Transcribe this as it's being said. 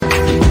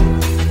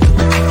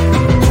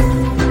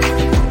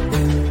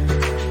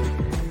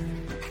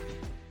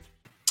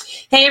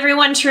Hey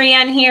everyone,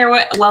 Trianne here.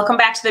 Welcome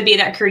back to the Be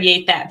That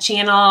Create That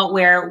channel,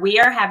 where we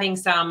are having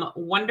some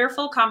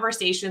wonderful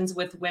conversations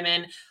with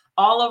women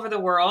all over the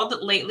world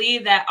lately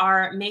that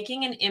are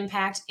making an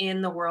impact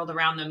in the world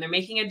around them. They're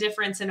making a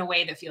difference in a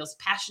way that feels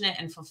passionate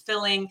and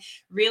fulfilling,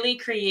 really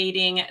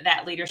creating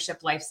that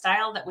leadership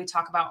lifestyle that we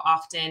talk about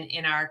often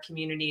in our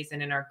communities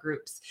and in our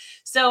groups.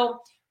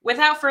 So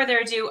without further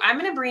ado, I'm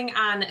going to bring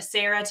on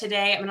Sara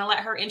today. I'm going to let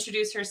her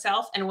introduce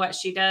herself and what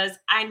she does.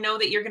 I know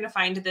that you're going to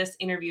find this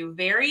interview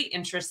very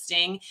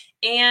interesting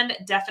and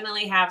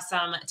definitely have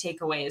some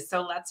takeaways.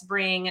 So let's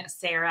bring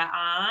Sara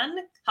on.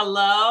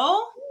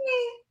 Hello.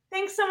 Hey,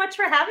 thanks so much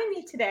for having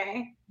me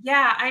today.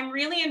 Yeah, I'm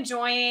really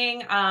enjoying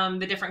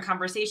the different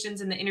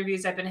conversations and the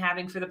interviews I've been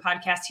having for the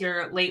podcast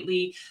here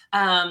lately.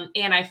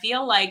 And I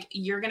feel like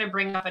you're going to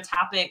bring up a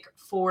topic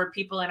for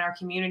people in our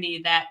community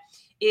that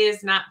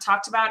is not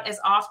talked about as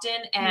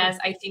often as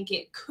I think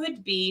it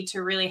could be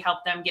to really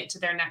help them get to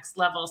their next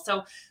level.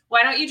 So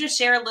why don't you just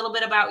share a little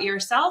bit about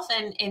yourself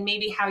and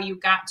maybe how you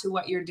got to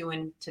what you're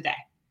doing today?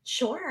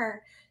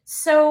 Sure.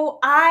 So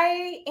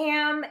I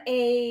am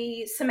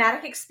a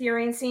somatic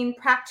experiencing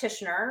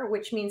practitioner,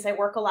 which means I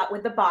work a lot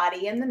with the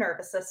body and the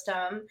nervous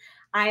system.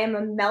 I am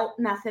a MELT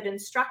method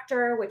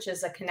instructor, which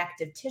is a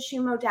connective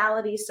tissue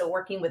modality, so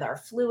working with our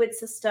fluid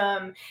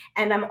system.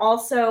 And I'm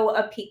also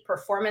a peak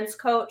performance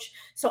coach.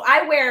 So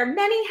I wear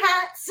many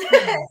hats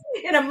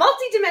in a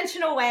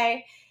multidimensional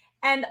way.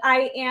 And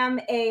I am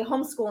a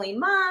homeschooling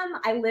mom.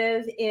 I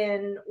live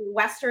in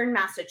Western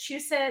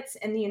Massachusetts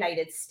in the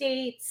United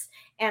States.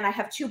 And I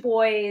have two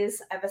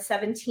boys. I have a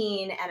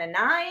 17 and a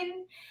 9.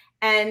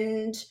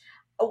 And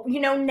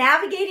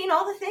navigating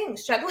all the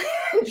things,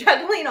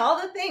 juggling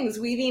all the things,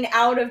 weaving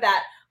out of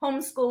that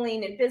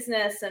homeschooling and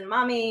business and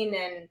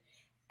momming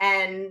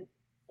and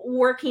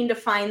working to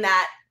find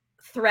that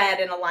thread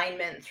and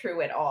alignment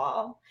through it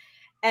all.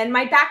 And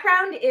my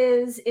background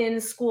is in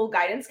school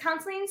guidance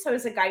counseling. So I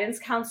was a guidance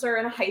counselor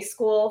in a high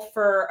school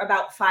for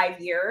about 5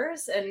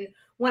 years. And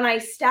when I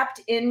stepped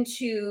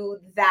into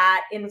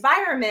that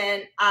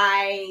environment,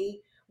 I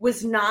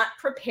was not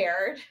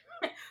prepared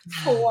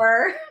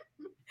for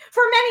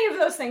many of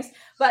those things,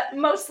 but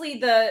mostly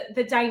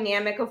the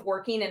dynamic of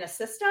working in a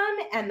system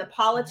and the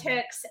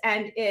politics,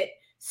 and it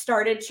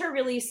started to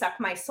really suck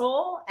my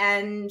soul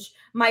and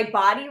my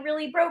body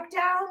really broke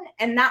down.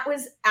 And that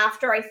was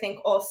after, I think,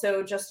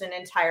 also just an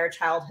entire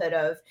childhood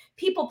of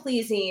people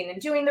pleasing and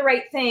doing the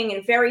right thing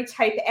and very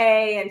type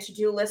A and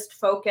to-do list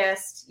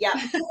focused. Yeah.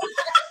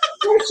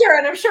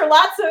 I'm sure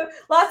lots of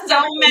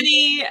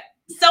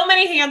so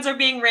many hands are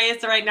being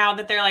raised right now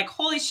that they're like,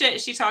 holy shit,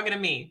 is she talking to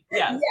me?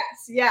 Yes.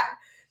 Yeah.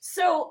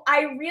 So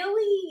I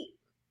really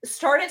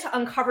started to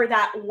uncover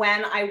that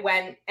when I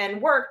went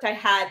and worked. I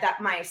had that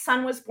my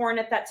son was born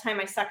at that time,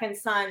 my second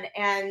son,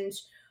 and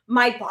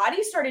my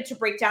body started to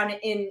break down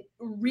in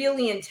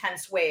really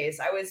intense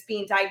ways. I was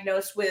being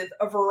diagnosed with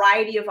a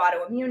variety of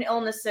autoimmune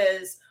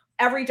illnesses.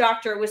 Every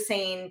doctor was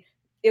saying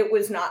it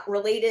was not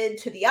related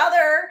to the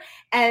other.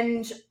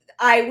 And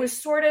I was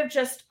sort of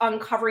just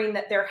uncovering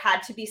that there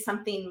had to be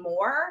something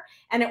more.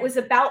 And it was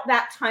about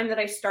that time that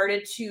I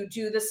started to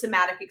do the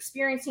somatic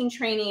experiencing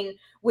training,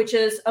 which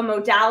is a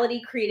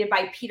modality created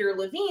by Peter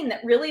Levine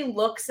that really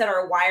looks at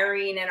our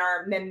wiring and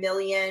our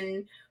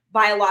mammalian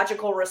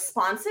biological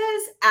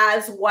responses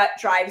as what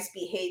drives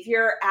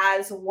behavior,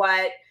 as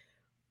what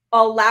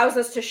allows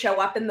us to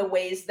show up in the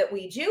ways that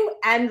we do,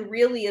 and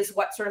really is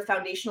what sort of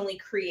foundationally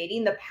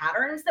creating the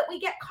patterns that we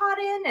get caught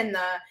in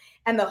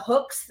and the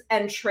hooks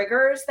and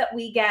triggers that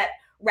we get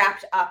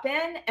wrapped up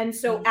in. And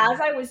so as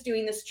I was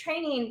doing this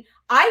training,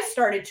 I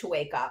started to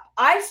wake up.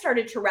 I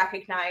started to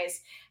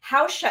recognize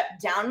how shut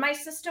down my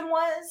system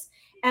was.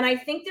 And I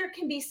think there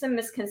can be some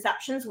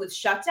misconceptions with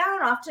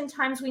shutdown.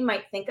 Oftentimes we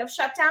might think of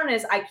shutdown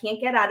as I can't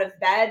get out of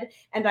bed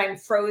and I'm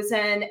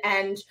frozen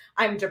and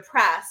I'm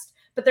depressed.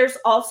 But there's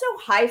also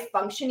high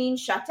functioning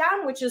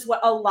shutdown, which is what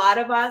a lot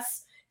of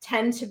us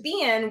tend to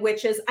be in,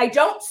 which is I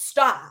don't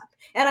stop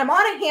and I'm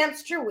on a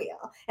hamster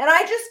wheel and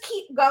I just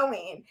keep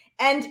going.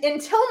 And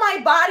until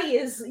my body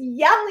is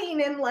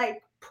yelling and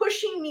like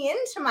pushing me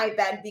into my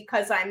bed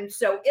because I'm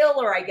so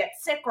ill or I get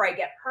sick or I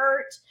get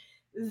hurt,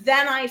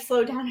 then I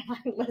slow down and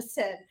I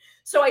listen.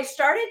 So I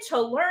started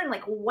to learn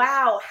like,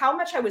 wow, how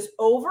much I was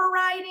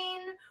overriding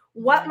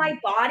what my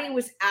body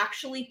was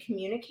actually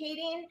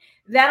communicating.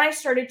 Then I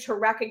started to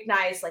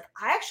recognize like,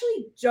 I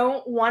actually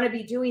don't want to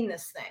be doing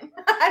this thing.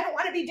 I don't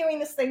want to be doing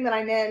this thing that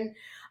I'm in.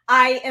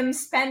 I am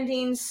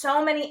spending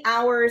so many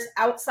hours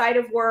outside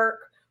of work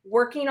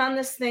working on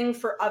this thing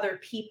for other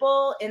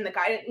people in the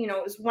guidance.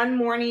 It was one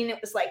morning, it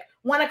was like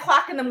 1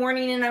 o'clock in the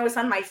morning and I was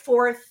on my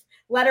 4th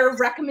letter of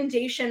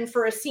recommendation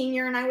for a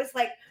senior. And I was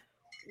like,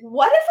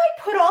 what if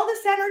I put all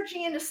this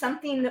energy into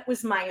something that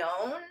was my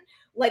own?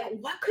 Like,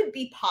 what could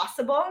be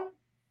possible?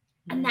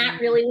 And that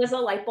really was a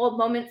light bulb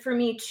moment for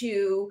me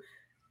to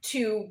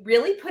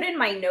really put in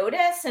my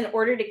notice in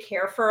order to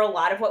care for a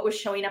lot of what was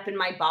showing up in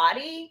my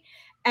body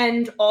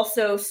and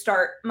also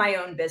start my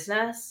own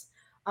business.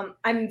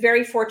 I'm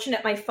very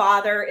fortunate. My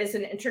father is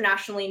an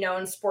internationally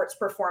known sports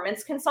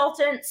performance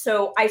consultant.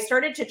 So I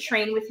started to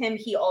train with him.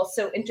 He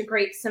also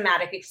integrates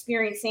somatic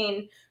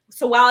experiencing.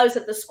 So while I was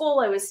at the school,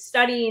 I was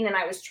studying and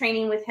I was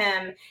training with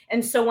him.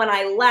 And so when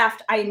I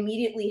left, I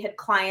immediately had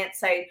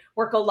clients. I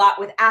work a lot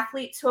with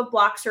athletes who have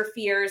blocks or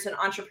fears and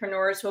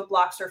entrepreneurs who have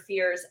blocks or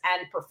fears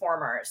and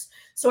performers.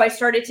 So I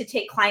started to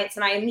take clients,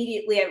 and I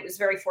was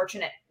very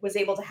fortunate, was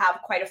able to have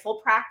quite a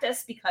full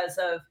practice because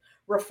of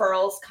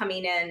referrals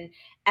coming in.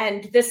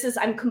 And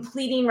I'm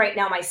completing right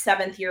now my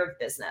 7th year of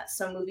business.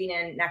 So moving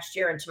in next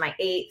year into my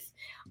 8th.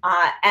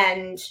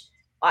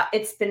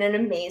 It's been an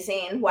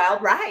amazing,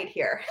 wild ride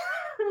here.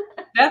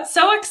 That's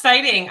so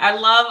exciting. I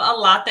love a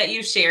lot that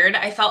you shared.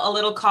 I felt a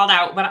little called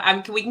out,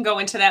 but we can go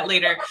into that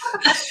later.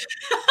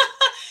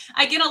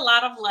 I get a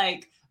lot of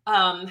like,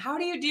 how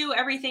do you do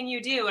everything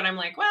you do? And I'm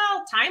like,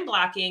 well, time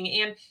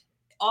blocking. And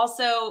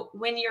also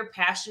when you're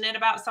passionate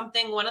about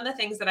something, one of the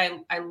things that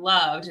I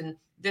loved, and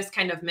this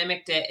kind of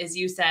mimicked it, is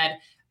you said,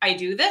 I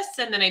do this,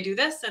 and then I do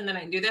this, and then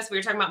I do this. We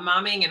were talking about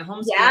momming and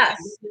homeschooling, yes,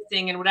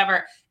 and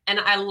whatever. And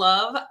I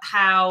love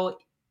how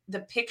the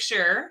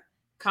picture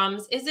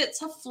comes,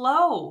 it's a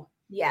flow.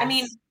 yes. I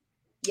mean,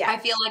 yes. I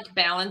feel like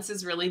balance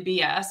is really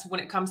BS. When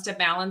it comes to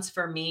balance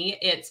for me,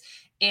 it's,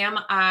 am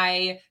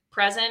I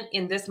present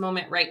in this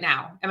moment right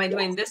now? Am I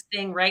doing this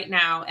thing right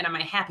now? And am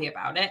I happy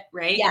about it?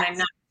 Right. Yes. And I'm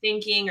not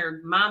thinking or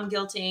mom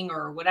guilting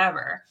or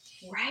whatever.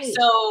 Right.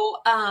 So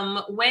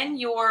when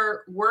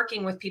you're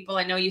working with people,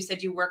 I know you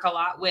said you work a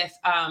lot with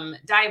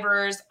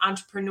divers,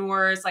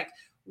 entrepreneurs, like,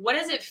 what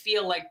does it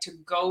feel like to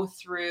go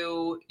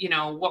through,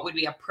 what would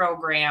be a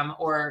program,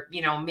 or,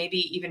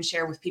 maybe even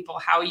share with people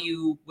how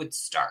you would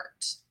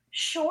start?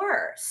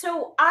 Sure.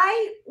 So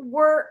I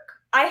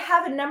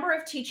have a number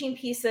of teaching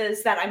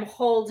pieces that I'm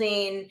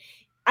holding.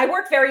 I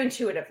work very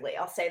intuitively,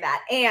 I'll say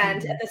that.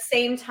 And at the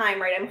same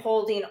time, right, I'm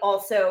holding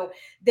also,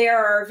 there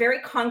are very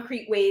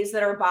concrete ways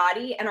that our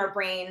body and our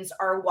brains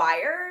are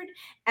wired,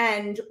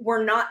 and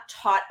we're not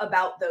taught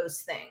about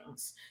those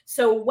things.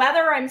 So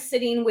whether I'm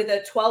sitting with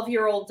a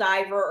 12-year-old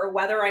diver or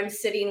whether I'm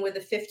sitting with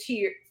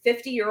a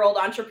 50-year-old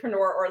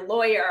entrepreneur or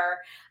lawyer,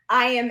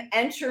 I am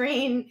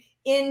entering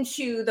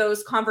into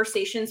those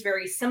conversations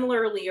very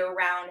similarly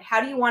around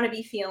how do you want to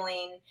be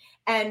feeling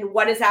and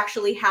what is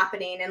actually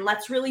happening. And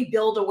let's really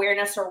build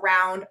awareness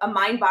around a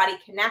mind-body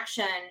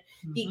connection,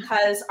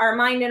 because our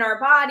mind and our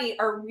body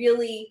are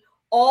really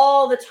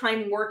all the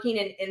time working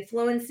and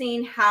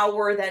influencing how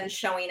we're then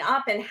showing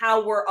up and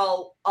how we're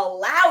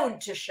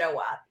allowed to show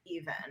up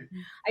even.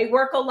 I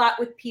work a lot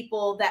with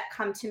people that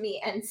come to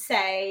me and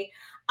say,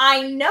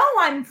 I know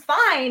I'm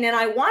fine and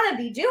I want to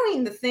be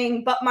doing the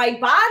thing, but my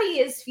body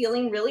is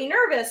feeling really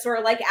nervous.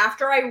 Or like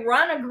after I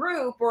run a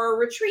group or a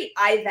retreat,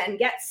 I then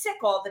get sick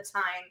all the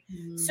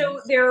time.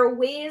 So there are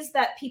ways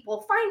that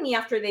people find me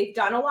after they've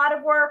done a lot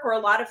of work or a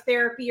lot of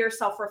therapy or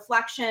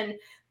self-reflection,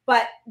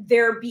 but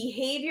their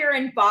behavior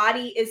and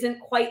body isn't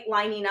quite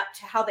lining up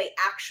to how they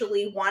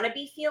actually want to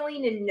be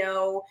feeling and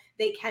know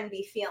they can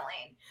be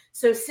feeling.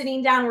 So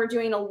sitting down, we're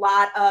doing a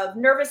lot of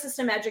nervous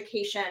system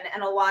education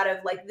and a lot of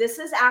like, this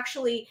is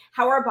actually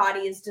how our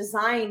body is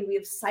designed. We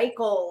have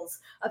cycles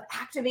of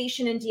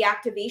activation and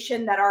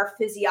deactivation that our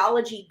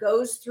physiology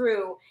goes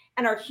through,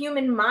 and our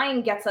human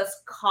mind gets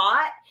us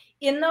caught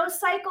in those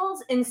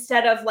cycles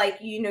instead of like,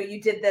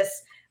 you did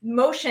this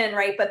motion,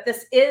 right? But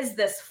this is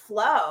this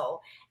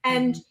flow.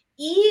 And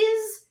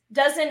ease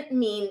doesn't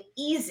mean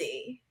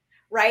easy,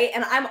 right?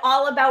 And I'm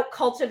all about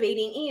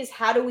cultivating ease.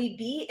 How do we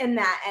be in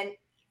that?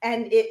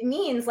 And it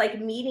means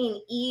like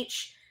meeting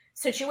each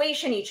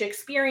situation, each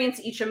experience,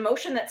 each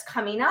emotion that's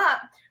coming up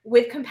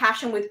with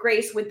compassion, with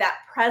grace, with that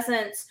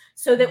presence,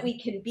 so that we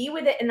can be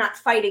with it and not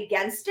fight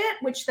against it,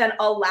 which then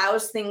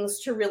allows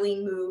things to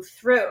really move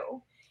through.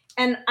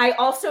 And I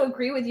also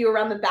agree with you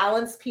around the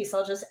balance piece.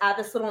 I'll just add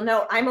this little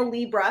note. I'm a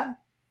Libra,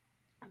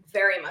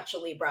 very much a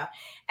Libra.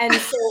 And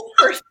so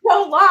for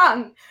so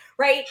long,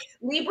 right,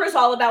 Libra is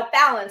all about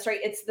balance, right?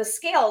 It's the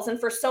scales. And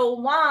for so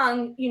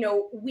long,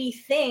 we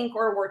think,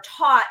 or we're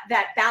taught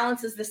that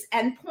balance is this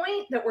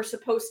endpoint that we're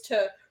supposed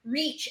to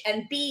reach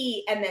and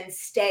be and then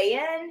stay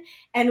in.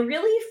 And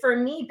really for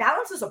me,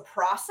 balance is a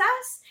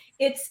process.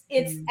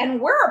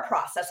 And we're a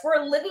process.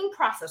 We're a living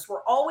process.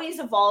 We're always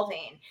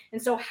evolving.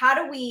 And so how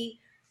do we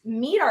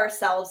meet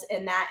ourselves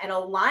in that and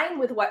align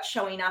with what's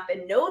showing up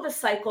and know the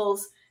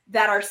cycles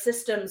that our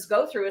systems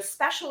go through,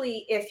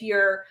 especially if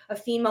you're a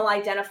female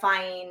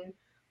identifying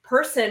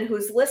person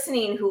who's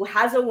listening, who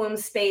has a womb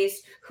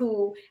space,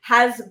 who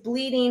has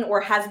bleeding or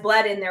has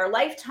bled in their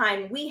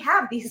lifetime. We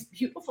have these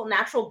beautiful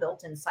natural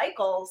built-in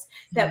cycles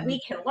that we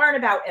can learn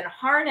about and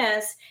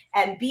harness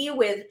and be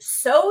with,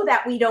 so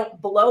that we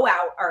don't blow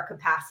out our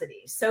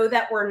capacity, so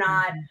that we're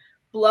not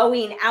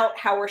blowing out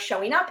how we're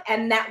showing up,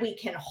 and that we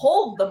can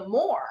hold them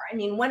more. I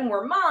mean, when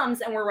we're moms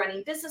and we're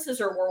running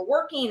businesses or we're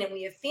working and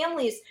we have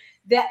families,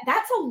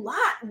 that's a lot.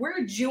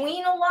 We're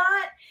doing a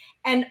lot.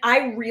 And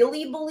I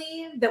really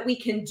believe that we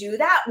can do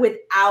that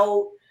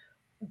without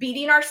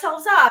beating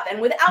ourselves up and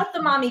without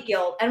the mommy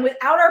guilt and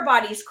without our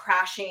bodies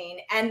crashing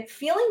and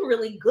feeling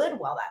really good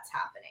while that's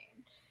happening.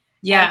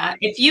 Yeah.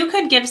 If you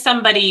could give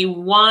somebody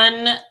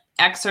one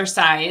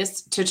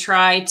exercise to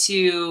try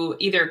to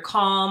either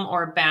calm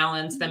or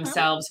balance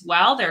themselves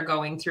while they're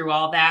going through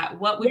all that,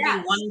 what would be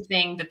one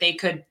thing that they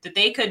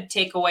could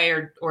take away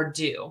or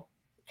do?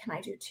 Can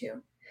I do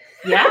two?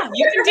 Yeah,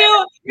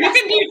 you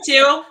can do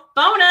two.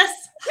 Bonus.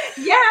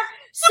 Yeah.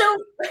 So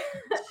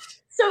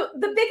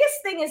the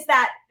biggest thing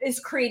is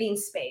creating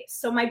space.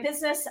 So my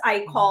business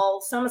I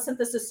call Soma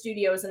Synthesis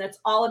Studios, and it's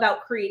all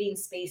about creating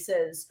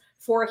spaces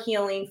for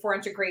healing, for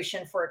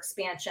integration, for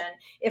expansion.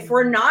 If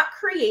we're not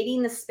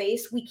creating the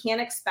space, we can't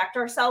expect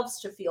ourselves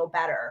to feel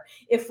better.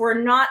 If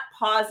we're not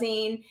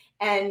pausing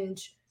and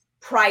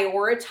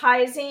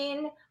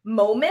prioritizing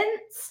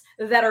moments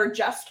that are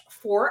just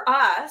for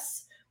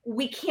us,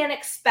 we can't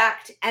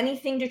expect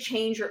anything to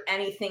change or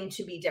anything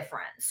to be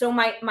different. So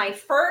my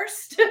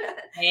first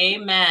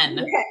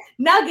amen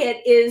nugget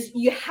is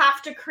you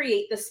have to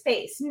create the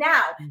space.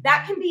 Now,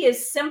 that can be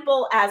as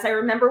simple as I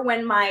remember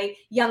when my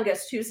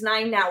youngest, who's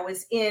 9 now,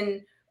 was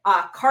in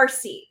a car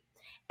seat.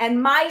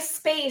 And my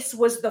space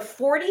was the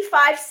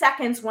 45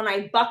 seconds when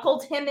I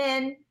buckled him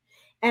in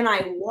and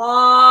I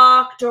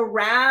walked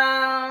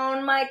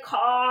around my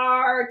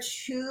car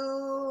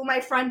to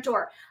my front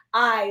door.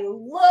 I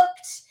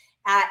looked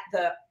at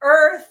the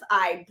earth.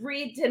 I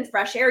breathed in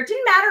fresh air. It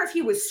didn't matter if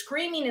he was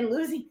screaming and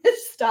losing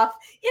his stuff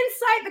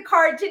inside the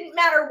car. It didn't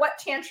matter what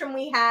tantrum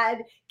we had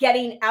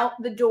getting out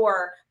the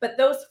door. But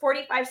those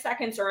 45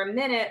 seconds or a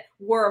minute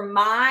were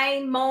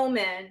my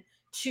moment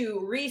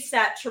to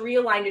reset, to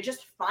realign, to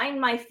just find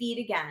my feet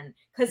again.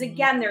 Because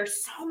again,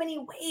 there's so many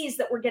ways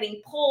that we're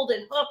getting pulled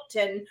and hooked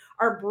and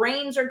our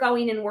brains are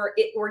going and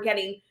we're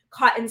getting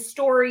caught in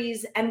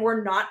stories and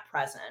we're not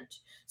present.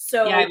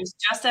 So yeah, I was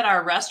just at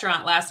our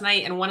restaurant last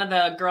night, and one of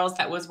the girls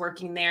that was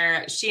working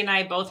there, she and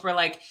I both were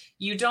like,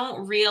 you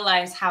don't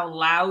realize how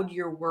loud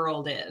your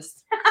world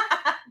is.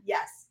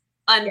 Yes.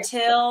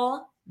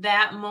 Until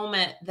that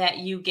moment that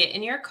you get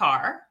in your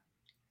car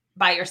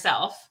by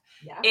yourself.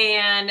 Yeah.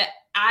 And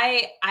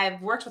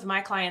I've worked with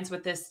my clients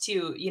with this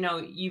too. You know,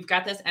 you've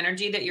got this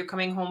energy that you're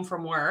coming home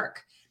from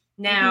work.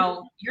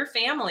 Now, your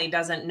family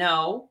doesn't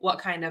know what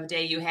kind of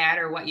day you had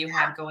or what you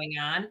had going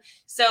on.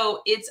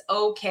 So it's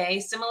okay.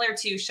 Similar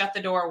to shut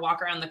the door,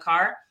 walk around the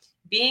car,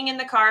 being in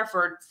the car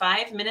for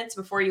 5 minutes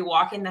before you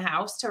walk in the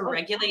house to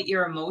regulate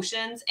your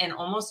emotions and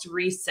almost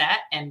reset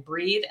and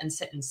breathe and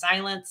sit in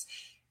silence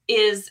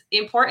is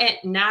important,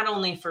 not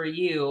only for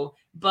you,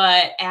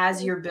 but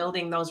as you're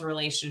building those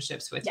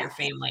relationships with your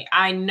family.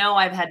 I know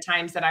I've had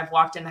times that I've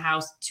walked in the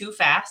house too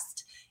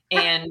fast,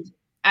 and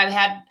I've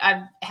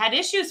had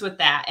issues with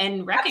that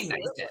and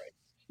recognized it.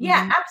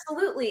 Yeah,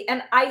 absolutely.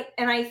 And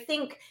I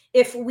think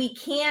if we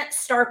can't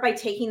start by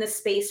taking the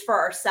space for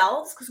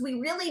ourselves, because we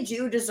really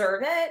do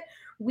deserve it,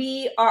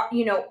 we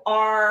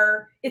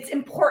are, it's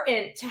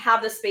important to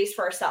have the space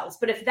for ourselves.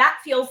 But if that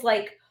feels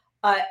like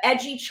an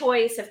edgy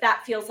choice, if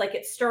that feels like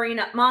it's stirring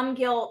up mom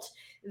guilt,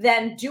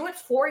 then do it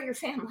for your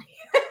family.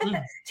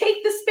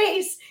 Take the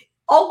space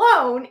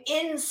alone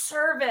in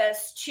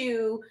service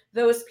to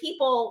those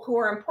people who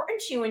are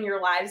important to you in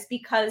your lives,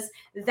 because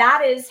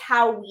that is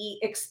how we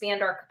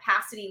expand our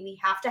capacity. We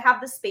have to have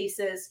the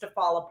spaces to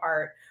fall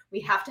apart. We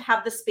have to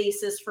have the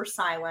spaces for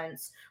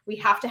silence. We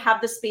have to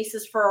have the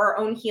spaces for our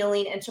own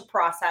healing and to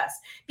process,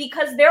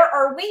 because there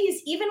are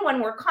ways, even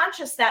when we're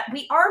conscious, that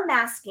we are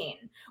masking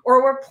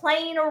or we're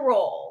playing a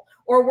role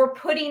or we're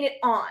putting it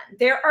on.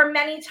 There are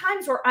many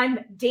times where I'm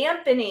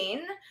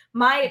dampening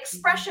my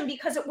expression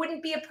because it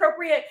wouldn't be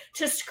appropriate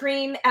to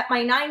scream at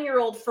my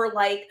 9-year-old for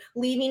like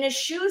leaving his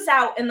shoes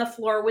out in the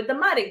floor with the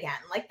mud again.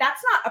 Like,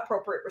 that's not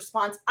appropriate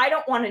response. I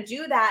don't want to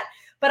do that,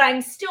 but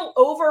I'm still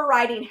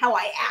overriding how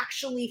I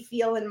actually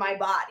feel in my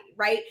body,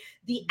 right?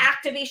 The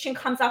activation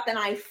comes up and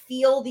I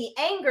feel the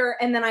anger,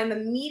 and then I'm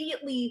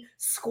immediately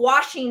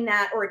squashing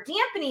that or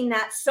dampening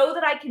that so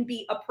that I can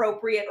be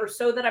appropriate or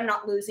so that I'm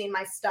not losing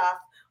my stuff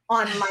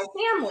on my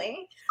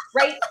family,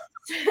 right?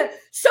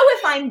 So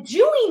if I'm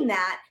doing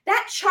that,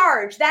 that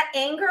charge, that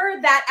anger,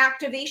 that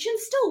activation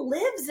still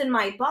lives in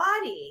my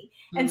body.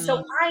 And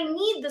so I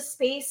need the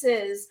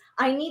spaces,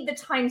 I need the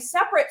time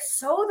separate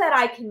so that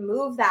I can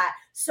move that,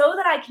 so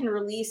that I can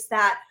release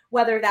that,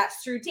 whether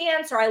that's through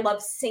dance or I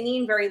love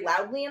singing very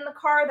loudly in the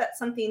car. That's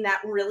something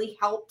that really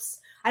helps.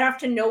 I don't have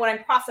to know what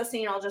I'm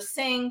processing. I'll just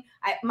sing.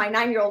 My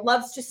 9-year-old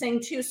loves to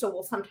sing too, so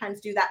we'll sometimes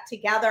do that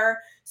together.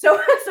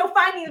 So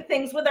finding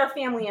things with our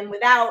family and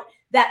without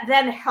that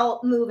then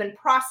help move and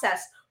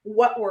process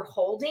what we're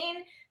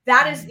holding.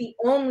 That is the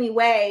only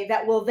way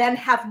that we'll then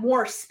have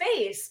more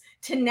space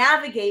to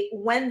navigate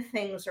when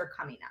things are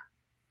coming up.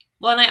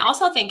 Well, and I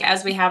also think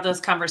as we have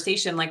those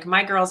conversations, like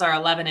my girls are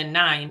 11 and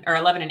 9 or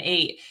 11 and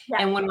 8. Yeah.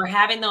 And when we're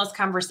having those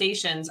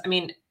conversations, I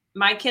mean,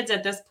 my kids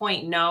at this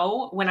point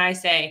know when I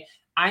say,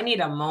 I need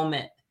a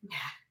moment.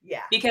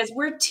 Yeah. Because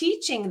we're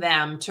teaching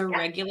them to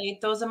regulate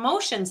those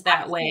emotions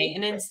that way.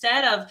 And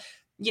instead of,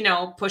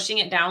 pushing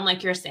it down,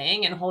 like you're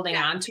saying, and holding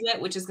on to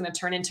it, which is going to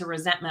turn into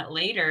resentment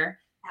later,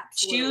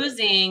 Absolutely.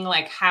 choosing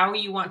like how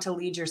you want to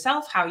lead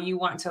yourself, how you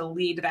want to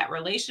lead that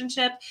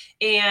relationship.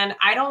 And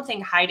I don't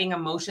think hiding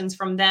emotions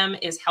from them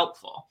is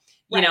helpful.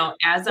 You Right. know,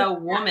 as a Yeah.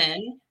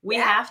 woman, we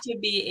Yeah. have to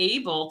be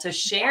able to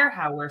share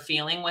how we're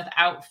feeling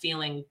without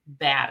feeling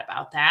bad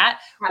about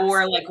that,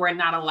 or Absolutely. like we're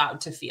not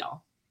allowed to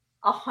feel.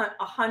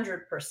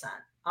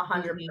 100%.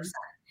 100%.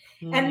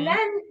 Mhm. And Mhm.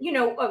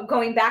 then,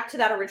 going back to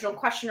that original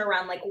question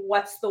around like,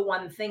 what's the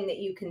one thing that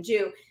you can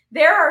do?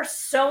 There are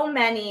so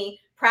many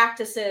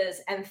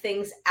practices and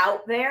things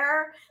out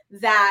there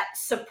that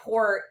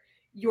support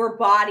your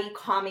body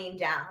calming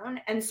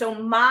down. And so,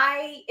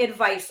 my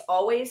advice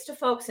always to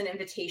folks, an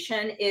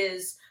invitation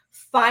is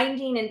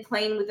finding and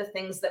playing with the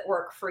things that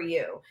work for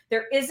you.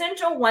 There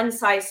isn't a one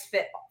size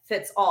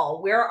fits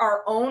all. We're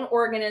our own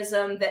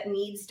organism that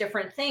needs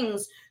different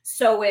things.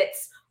 So,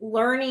 it's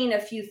learning a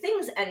few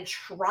things and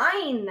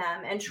trying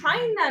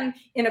them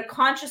in a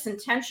conscious,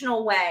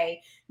 intentional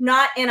way,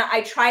 not in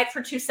I try it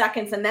for 2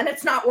 seconds and then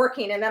it's not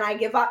working and then I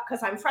give up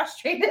because I'm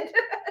frustrated,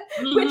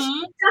 which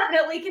Mhm.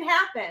 definitely can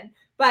happen.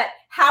 But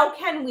how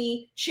can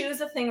we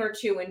choose a thing or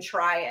two and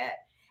try it?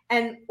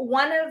 And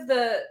one of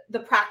the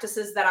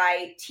practices that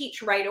I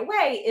teach right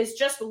away is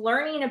just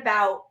learning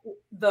about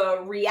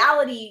the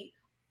reality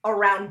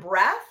around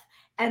breath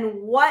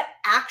and what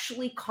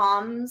actually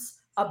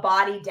calms a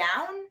body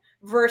down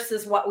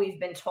versus what we've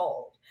been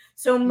told.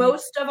 So Mhm.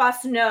 most of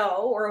us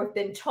know or have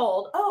been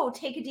told, oh,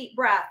 take a deep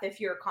breath if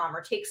you're calm,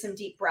 or take some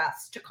deep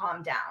breaths to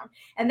calm down.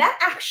 And that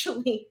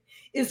actually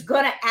is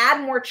going to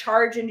add more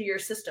charge into your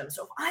system.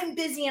 So if I'm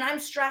busy and I'm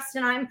stressed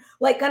and I'm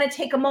like going to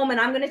take a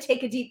moment, I'm going to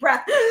take a deep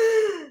breath.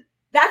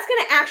 That's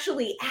going to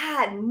actually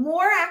add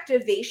more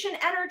activation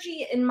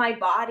energy in my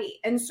body.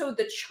 And so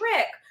the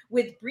trick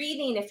with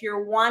breathing, if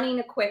you're wanting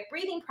a quick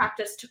breathing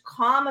practice to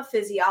calm a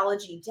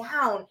physiology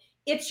down,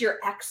 it's your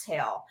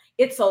exhale.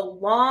 It's a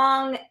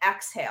long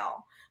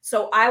exhale.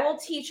 So I will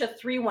teach a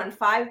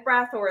 3-1-5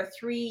 breath or a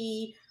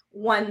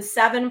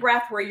 3-1-7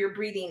 breath where you're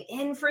breathing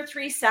in for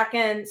 3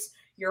 seconds,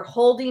 you're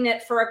holding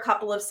it for a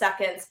couple of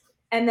seconds,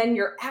 and then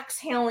you're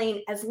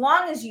exhaling as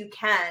long as you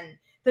can.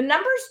 The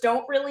numbers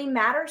don't really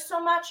matter so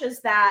much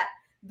as that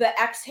the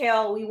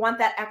exhale, we want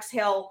that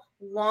exhale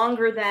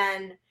longer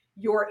than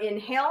your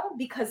inhale,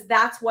 because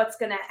that's what's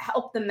going to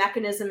help the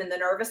mechanism in the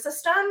nervous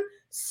system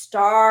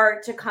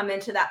start to come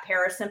into that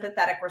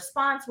parasympathetic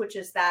response, which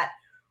is that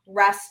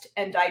rest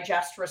and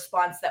digest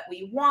response that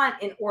we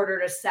want in order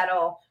to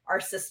settle our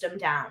system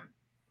down.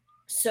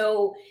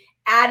 So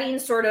adding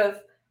sort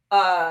of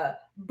a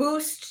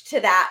boost to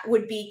that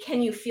would be,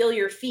 can you feel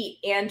your feet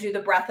and do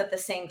the breath at the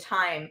same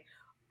time?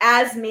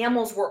 As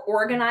mammals, we're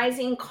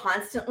organizing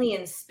constantly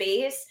in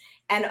space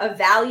and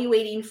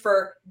evaluating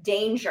for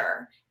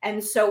danger.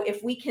 And so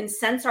if we can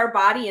sense our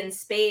body in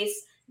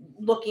space,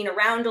 looking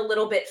around a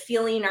little bit,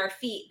 feeling our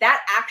feet,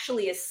 that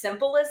actually, as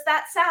simple as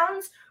that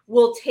sounds,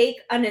 will take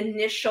an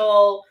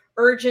initial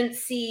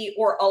urgency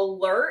or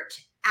alert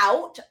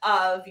out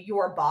of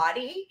your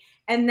body.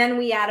 And then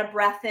we add a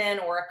breath in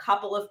or a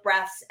couple of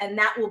breaths, and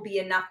that will be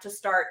enough to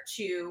start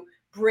to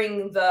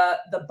bring the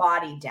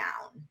body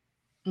down.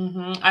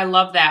 I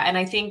love that. And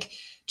I think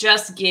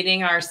just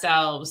getting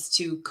ourselves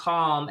to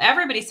calm.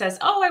 Everybody says,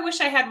 "Oh, I wish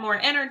I had more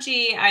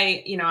energy.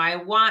 I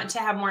want to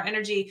have more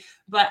energy."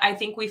 But I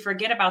think we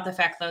forget about the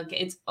fact that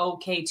it's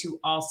okay to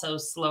also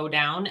slow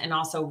down, and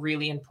also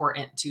really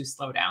important to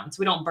slow down so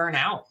we don't burn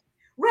out.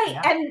 Right.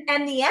 Yeah.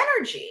 And the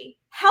energy,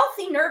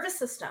 healthy nervous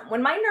system.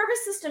 When my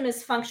nervous system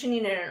is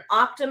functioning in an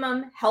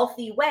optimum,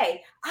 healthy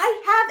way,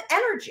 I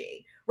have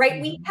energy, right?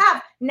 We Mhm.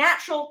 have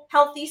natural,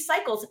 healthy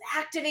cycles of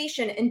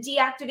activation and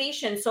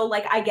deactivation. So,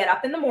 like, I get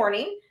up in the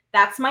morning,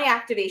 that's my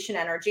activation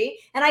energy,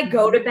 and I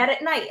go Mhm. to bed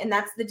at night, and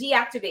that's the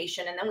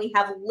deactivation. And then we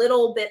have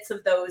little bits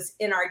of those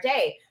in our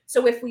day.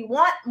 So, if we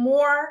want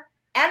more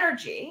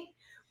energy,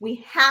 we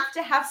have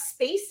to have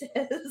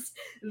spaces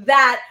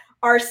that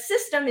our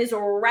system is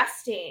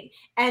resting.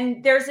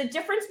 And there's a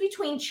difference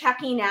between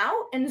checking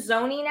out and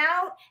zoning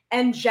out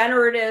and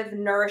generative,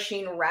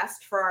 nourishing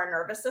rest for our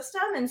nervous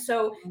system. And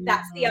so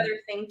that's the Mhm. other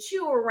thing,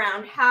 too,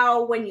 around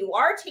how, when you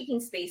are taking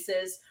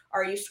spaces,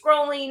 are you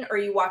scrolling? Are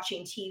you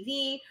watching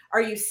TV?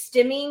 Are you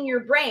stimming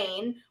your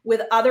brain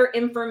with other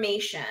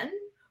information?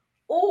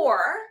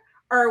 Or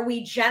are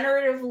we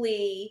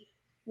generatively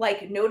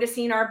like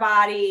noticing our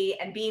body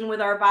and being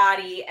with our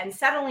body and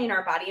settling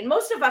our body? And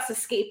most of us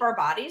escape our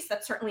bodies.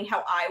 That's certainly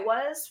how I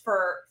was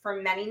for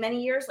many,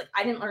 many years. Like,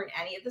 I didn't learn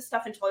any of this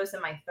stuff until I was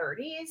in my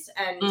 30s.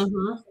 And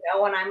Mhm.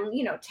 when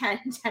I'm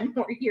 10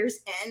 more years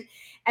in.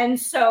 And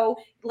so,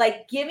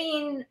 like,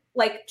 giving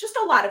like just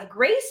a lot of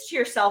grace to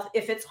yourself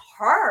if it's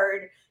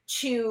hard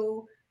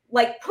to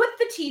like put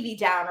the TV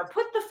down or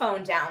put the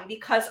phone down,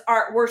 because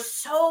we're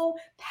so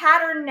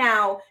patterned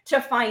now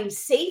to find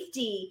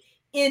safety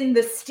in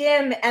the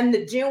stim and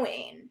the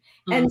doing.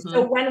 And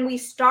so Mhm. when we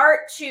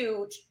start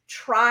to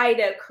try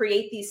to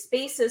create these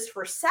spaces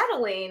for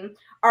settling,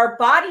 our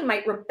body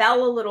might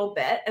rebel a little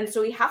bit. And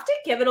so we have to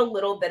give it a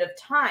little bit of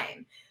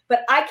time.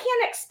 But I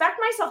can't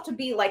expect myself to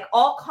be like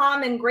all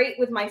calm and great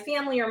with my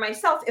family or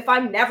myself if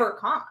I'm never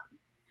calm.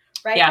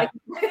 right? Yeah.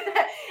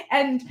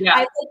 And Yeah. I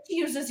like to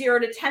use a 0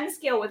 to 10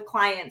 scale with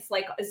clients.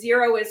 Like a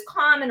 0 is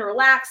calm and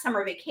relaxed,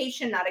 summer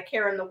vacation, not a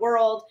care in the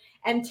world.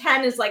 And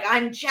 10 is like,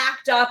 I'm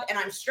jacked up and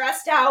I'm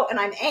stressed out and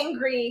I'm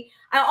angry.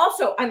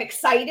 I'm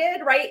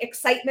excited, right?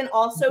 Excitement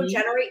also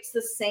generates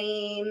the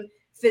same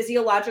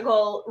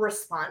physiological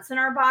response in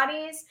our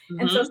bodies.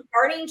 And so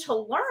starting to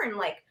learn,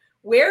 like,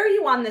 where are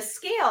you on the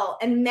scale?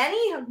 And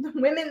many of the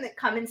women that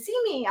come and see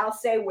me, I'll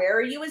say, where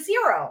are you a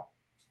 0?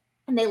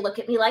 And they look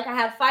at me like I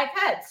have 5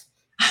 heads.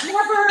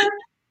 Never,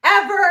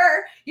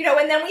 ever,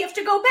 and then we have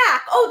to go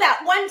back. Oh,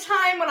 that one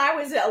time when I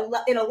was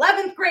in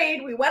 11th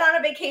grade, we went on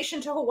a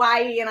vacation to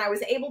Hawaii and I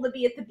was able to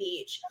be at the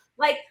beach.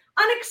 Like,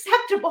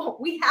 unacceptable.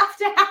 We have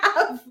to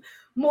have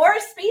more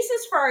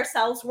spaces for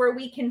ourselves where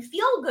we can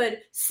feel good,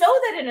 so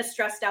that in a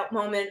stressed out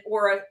moment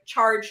or a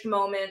charged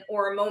moment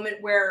or a moment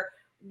where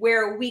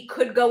we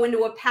could go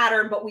into a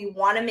pattern, but we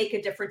want to make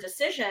a different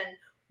decision,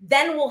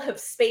 then we'll have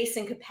space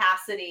and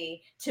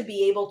capacity to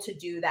be able to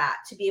do that,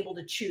 to be able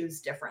to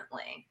choose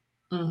differently.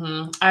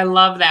 I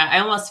love that. I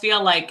almost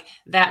feel like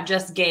that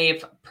just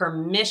gave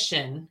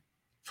permission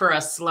for a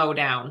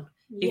slowdown,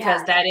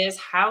 because that is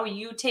how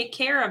you take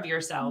care of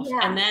yourself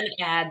and then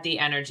add the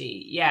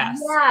energy. Yes.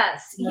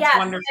 Yes. That's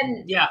wonderful.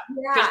 And, Yeah.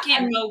 Because you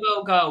can't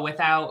go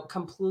without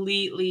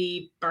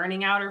completely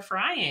burning out or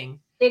frying.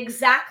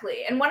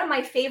 Exactly. And one of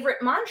my favorite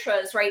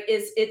mantras, right,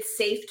 is it's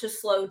safe to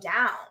slow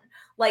down.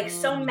 Like,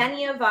 so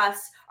many of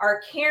us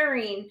are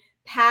carrying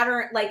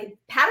patterns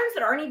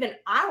that aren't even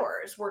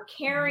ours. We're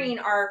carrying,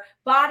 our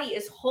body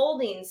is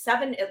holding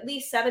at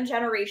least 7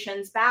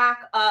 generations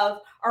back of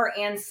our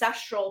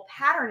ancestral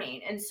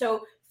patterning. And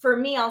so for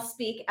me, I'll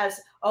speak as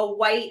a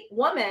white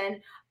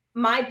woman.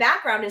 My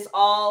background is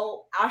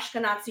all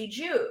Ashkenazi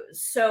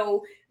Jews.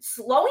 So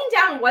slowing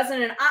down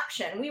wasn't an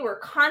option. We were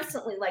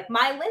constantly, like,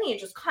 my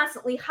lineage was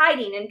constantly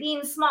hiding and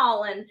being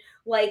small and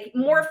like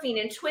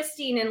morphing and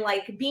twisting and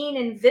like being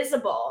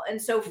invisible.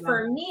 And so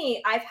for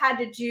me, I've had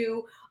to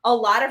do a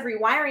lot of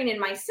rewiring in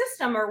my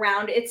system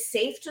around, it's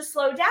safe to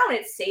slow down.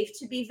 It's safe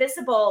to be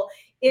visible.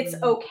 It's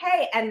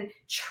okay. And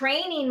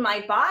training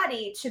my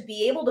body to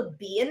be able to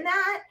be in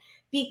that,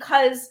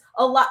 because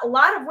a lot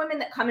of women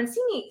that come and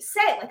see me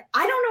say, like,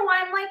 I don't know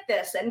why I'm like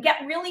this, and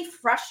get really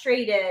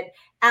frustrated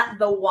at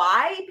the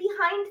why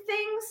behind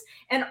things.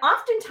 And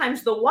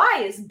oftentimes the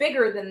why is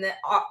bigger than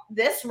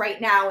this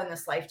right now in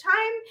this lifetime.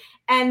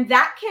 And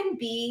that can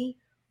be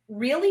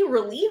really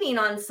relieving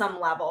on some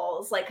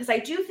levels, like, because I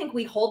do think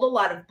we hold a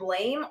lot of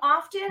blame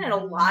often and a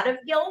lot of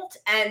guilt.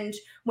 And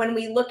when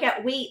we look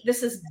at, wait,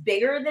 this is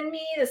bigger than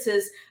me, this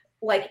is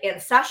like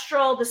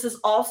ancestral, this is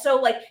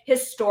also like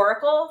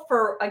historical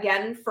for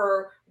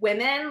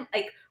women,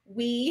 like,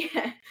 we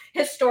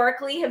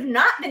historically have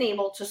not been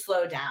able to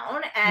slow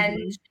down,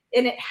 and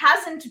it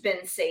hasn't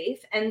been safe.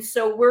 And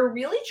so we're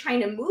really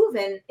trying to move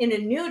in a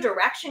new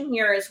direction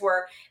here, as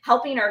we're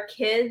helping our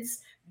kids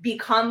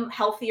become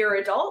healthier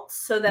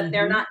adults, so that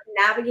they're not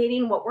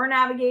navigating what we're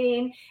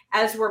navigating,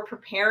 as we're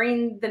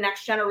preparing the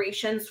next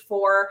generations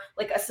for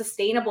like a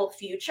sustainable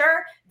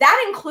future.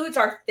 That includes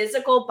our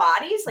physical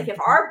bodies. Like, if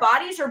our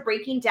bodies are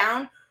breaking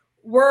down,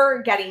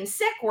 we're getting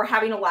sick, we're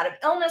having a lot of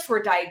illness,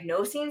 we're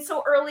diagnosing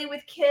so early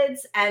with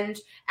kids and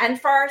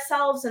for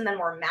ourselves, and then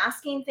we're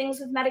masking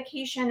things with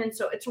medication. And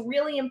so it's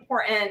really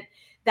important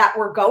that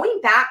we're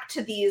going back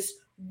to these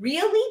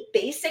really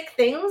basic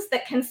things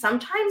that can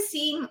sometimes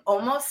seem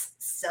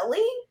almost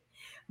silly,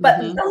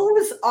 but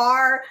those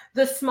are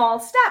the small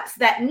steps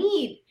that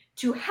need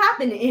to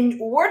happen in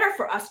order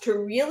for us to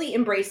really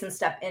embrace and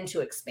step into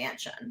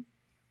expansion.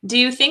 Do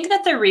you think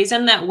that the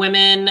reason that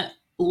women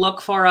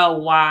look for a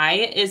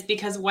why is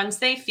because once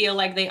they feel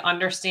like they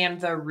understand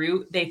the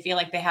root, they feel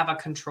like they have a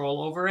control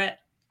over it?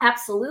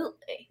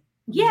 Absolutely.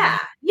 Yeah.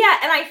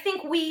 And I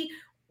think we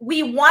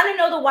want to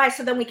know the why,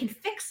 so then we can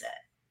fix it.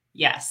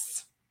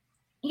 Yes.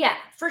 Yeah,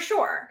 for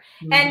sure.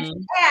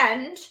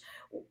 And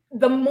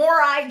the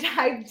more I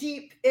dive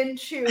deep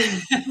into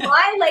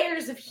my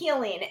layers of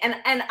healing, and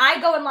I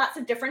go in lots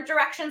of different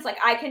directions, like,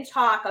 I can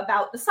talk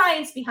about the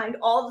science behind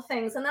all the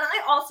things, and then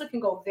I also can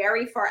go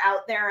very far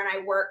out there, and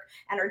I work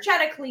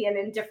energetically and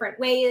in different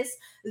ways.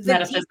 The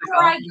deeper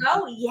I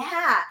go,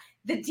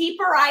 the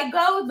deeper I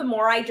go, the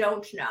more I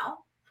don't know.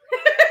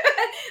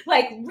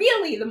 Like,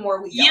 really, the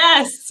more we don't.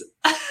 Yes.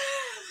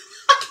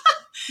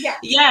 Yeah.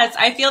 Yes,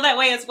 I feel that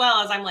way as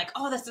well, as I'm like,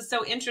 oh, this is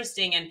so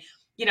interesting. And,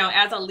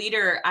 as a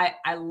leader,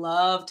 I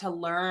love to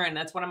learn.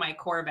 That's one of my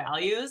core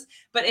values.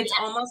 But it's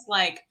almost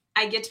like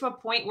I get to a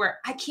point where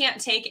I can't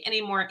take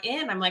any more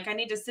in. I'm like, I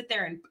need to sit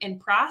there and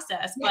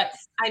process, but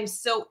I'm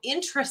so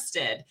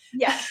interested.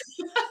 Yes.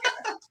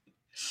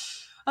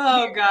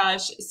 Oh,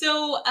 gosh.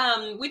 So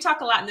we talk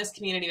a lot in this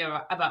community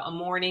about a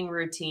morning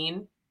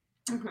routine,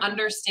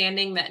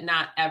 understanding that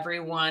not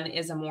everyone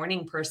is a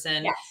morning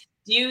person. Yes.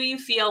 Do you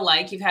feel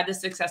like you've had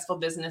this successful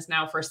business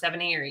now for 7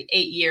 or 8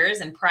 years,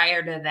 and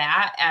prior to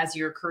that, as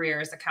your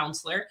career as a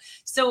counselor?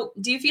 So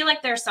do you feel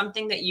like there's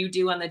something that you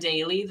do on the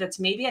daily that's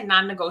maybe a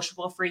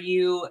non-negotiable for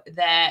you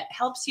that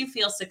helps you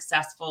feel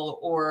successful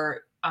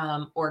or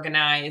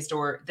organized,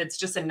 or that's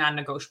just a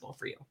non-negotiable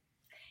for you?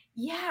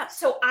 Yeah.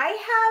 So I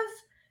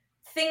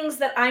have things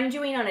that I'm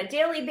doing on a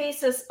daily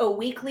basis, a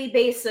weekly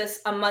basis,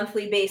 a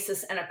monthly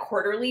basis, and a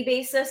quarterly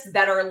basis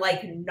that are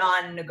like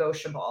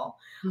non-negotiable.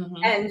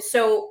 And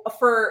so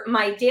for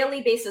my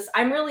daily basis,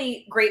 I'm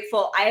really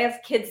grateful. I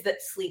have kids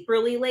that sleep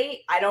really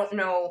late. I don't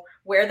know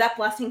where that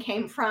blessing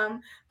came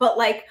from, but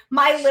like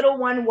my little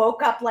one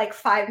woke up like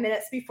 5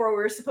 minutes before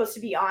we were supposed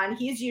to be on.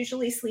 He's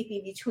usually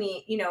sleeping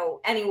between,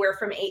 anywhere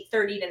from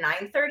 8:30 to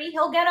 9:30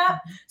 he'll get up.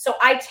 So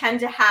I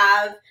tend to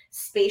have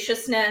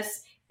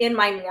spaciousness in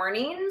my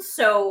mornings.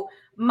 So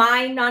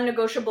my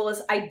non-negotiable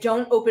is I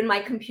don't open my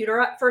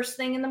computer up first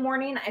thing in the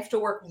morning. I have to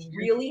work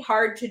really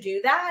hard to do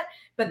that,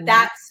 but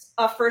that's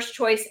a first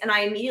choice. And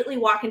I immediately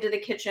walk into the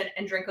kitchen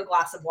and drink a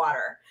glass of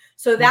water.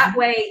 So that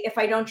way, if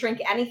I don't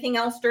drink anything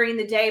else during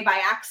the day by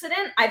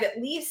accident, I've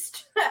at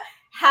least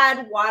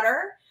had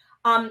water.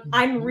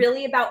 I'm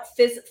really about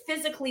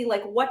physically,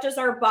 like what does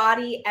our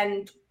body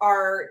and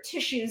our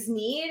tissues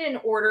need in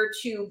order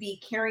to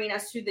be carrying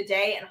us through the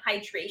day, and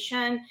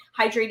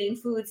hydrating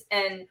foods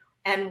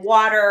and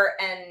water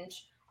and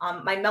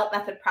my melt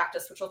method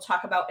practice, which we'll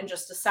talk about in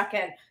just a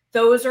second.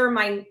 Those are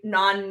my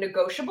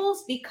non-negotiables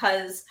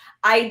because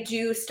I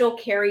do still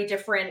carry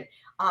different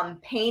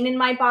pain in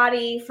my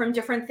body from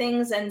different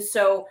things. And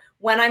so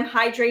when I'm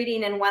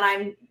hydrating and when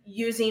I'm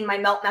using my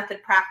melt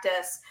method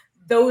practice,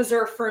 those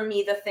are for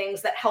me the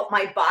things that help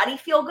my body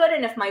feel good.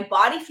 And if my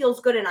body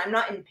feels good and I'm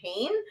not in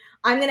pain,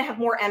 I'm going to have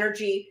more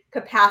energy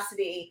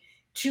capacity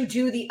to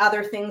do the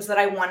other things that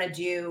I want to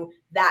do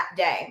that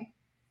day.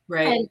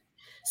 Right. And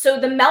so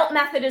the melt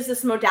method is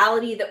this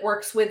modality that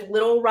works with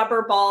little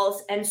rubber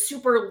balls and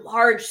super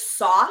large,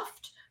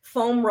 soft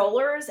foam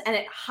rollers, and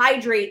it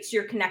hydrates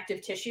your connective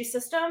tissue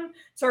system.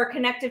 So our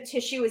connective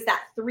tissue is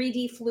that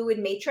 3D fluid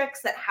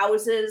matrix that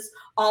houses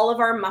all of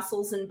our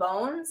muscles and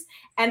bones,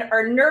 and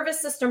our nervous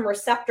system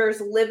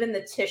receptors live in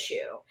the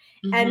tissue.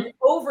 And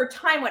over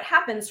time, what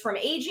happens from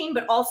aging,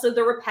 but also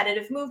the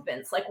repetitive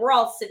movements, like we're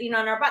all sitting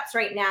on our butts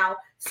right now,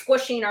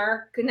 squishing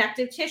our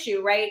connective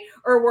tissue, right?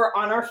 Or we're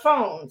on our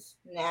phones,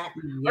 or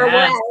we're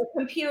at our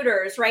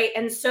computers, right?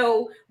 And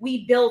so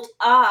we built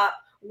up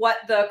what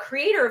the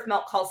creator of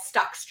melt calls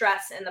stuck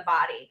stress in the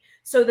body.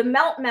 So the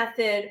melt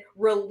method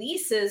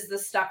releases the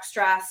stuck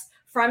stress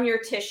from your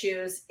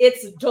tissues.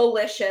 It's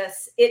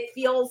delicious. It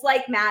feels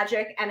like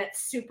magic, and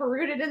it's super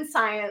rooted in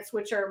science,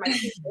 which are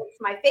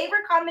my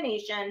favorite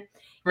combination.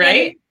 Right. And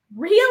it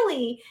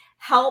really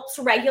helps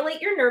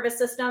regulate your nervous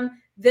system.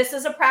 This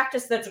is a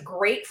practice that's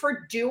great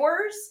for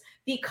doers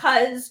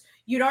because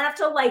you don't have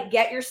to like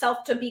get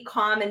yourself to be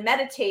calm and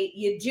meditate.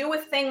 You do a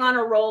thing on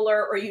a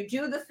roller, or you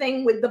do the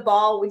thing with the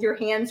ball with your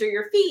hands or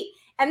your feet,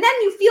 and then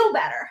you feel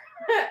better.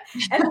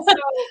 And so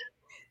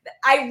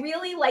I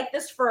really like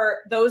this for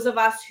those of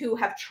us who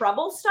have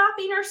trouble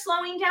stopping or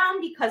slowing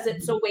down, because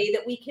it's a way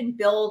that we can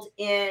build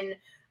in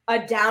a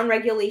down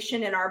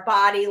regulation in our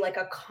body, like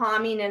a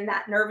calming in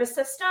that nervous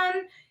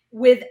system,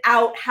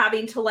 without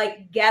having to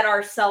like get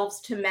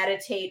ourselves to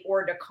meditate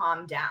or to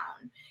calm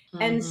down.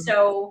 And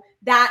so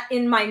that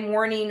in my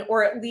morning,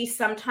 or at least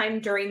sometime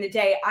during the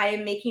day, I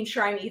am making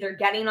sure I'm either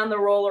getting on the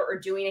roller or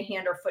doing a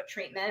hand or foot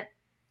treatment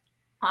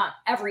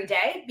every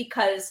day,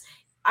 because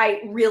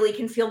I really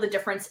can feel the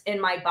difference in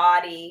my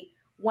body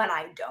when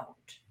I don't.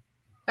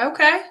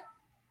 Okay.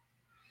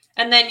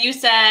 And then you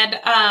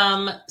said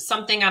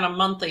something on a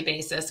monthly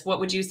basis. What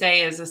would you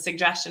say is a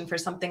suggestion for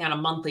something on a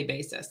monthly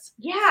basis?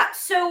 Yeah.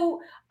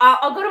 So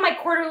I'll go to my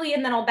quarterly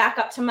and then I'll back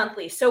up to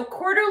monthly. So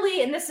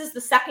quarterly, and this is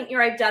the second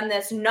year I've done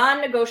this,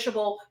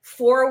 non-negotiable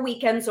 4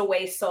 weekends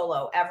away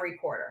solo every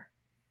quarter.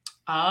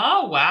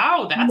 Oh,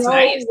 wow. That's no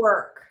nice.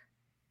 Work.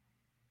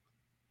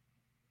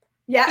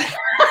 Yeah.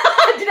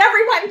 Did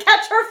everyone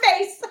catch her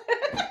face?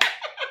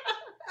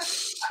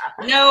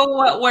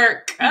 No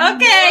work.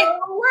 Okay.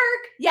 No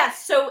work.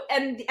 Yes. So,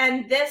 and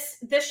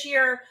this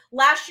year,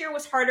 last year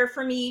was harder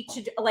for me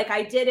to, like,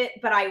 I did it,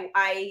 but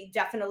I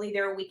definitely,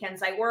 there are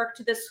weekends I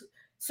worked.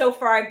 So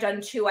far I've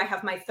done 2. I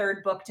have my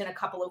 3rd booked in a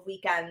couple of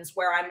weekends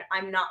where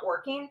I'm not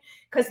working,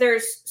 because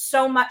there's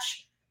so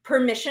much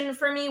permission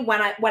for me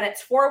when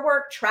it's for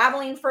work,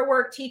 traveling for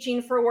work,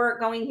 teaching for work,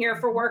 going here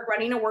for work,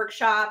 running a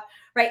workshop,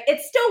 right?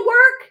 It's still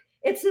work.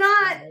 It's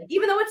not,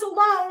 even though it's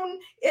alone,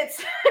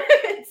 it's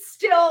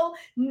still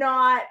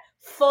not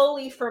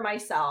fully for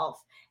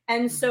myself.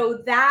 And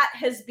so that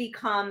has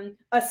become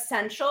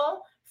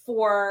essential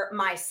for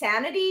my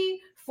sanity,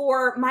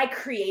 for my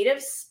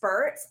creative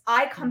spurts.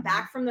 I come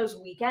back from those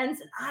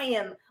weekends and I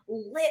am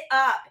lit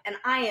up and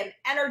I am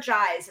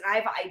energized and I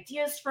have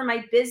ideas for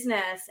my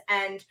business,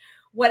 and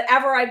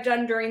whatever I've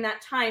done during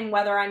that time,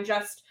 whether I'm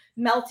just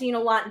melting a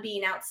lot and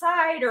being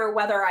outside, or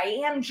whether I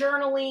am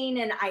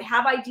journaling and I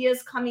have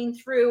ideas coming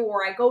through,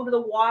 or I go to the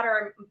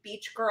water. I'm a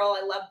beach girl.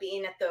 I love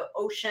being at the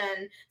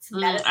ocean.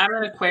 I'm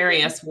an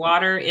Aquarius.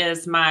 Water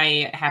is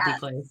my happy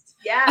place.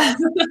 Yeah.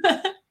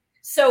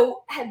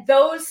 So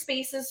those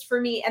spaces for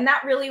me, and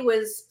that really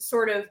was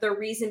sort of the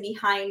reason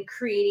behind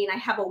creating. I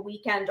have a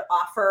weekend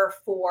offer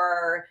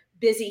for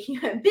busy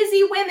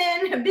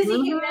women, busy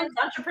humans,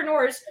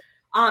 entrepreneurs,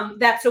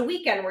 that's a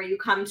weekend where you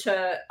come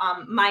to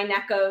my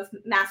neck of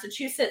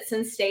Massachusetts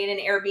and stay in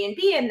an Airbnb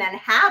and then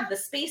have the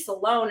space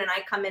alone. And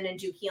I come in and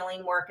do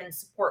healing work and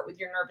support with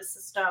your nervous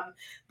system.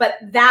 But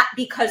that,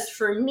 because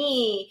for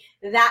me,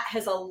 that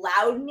has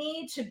allowed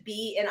me to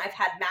be, and I've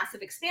had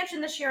massive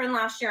expansion this year and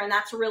last year, and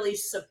that's really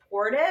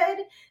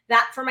supported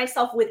that for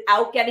myself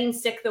without getting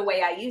sick the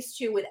way I used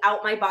to,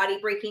 without my body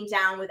breaking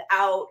down,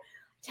 without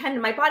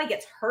my body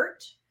gets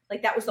hurt.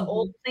 Like that was the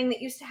old thing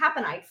that used to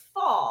happen. I'd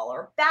fall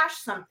or bash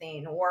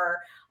something, or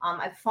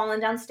I've fallen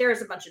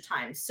downstairs a bunch of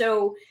times.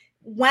 So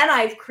when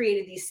I've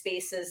created these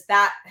spaces,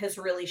 that has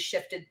really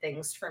shifted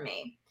things for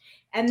me.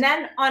 And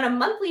then on a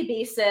monthly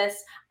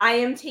basis, I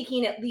am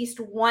taking at least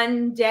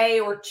one day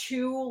or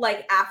two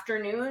like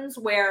afternoons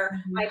where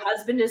my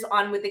husband is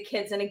on with the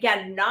kids. And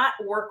again, not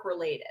work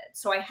related.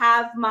 So I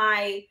have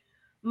my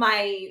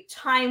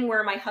time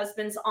where my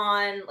husband's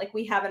on, like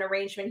we have an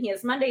arrangement. He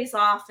has Mondays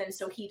off. And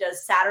so he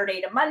does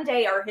Saturday to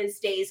Monday are his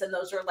days. And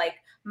those are like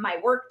my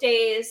work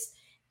days.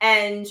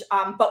 And,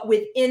 but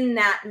within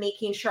that,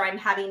 making sure I'm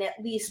having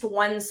at least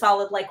one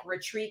solid like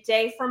retreat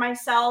day for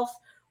myself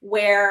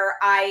where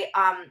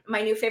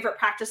my new favorite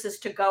practice is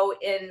to go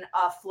in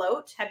a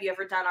float. Have you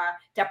ever done a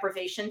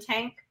deprivation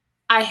tank?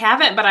 I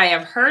haven't, but I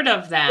have heard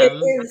of them.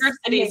 There are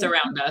cities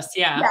around us.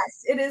 Yeah.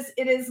 Yes,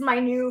 it is my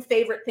new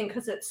favorite thing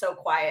because it's so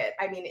quiet.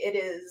 I mean, it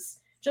is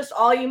just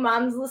all you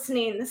moms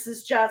listening. This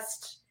is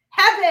just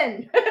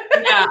heaven.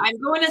 Yeah,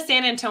 I'm going to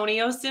San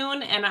Antonio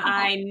soon, and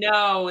I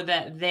know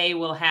that they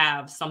will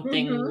have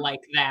something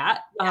like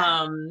that.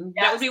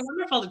 That would be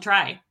wonderful to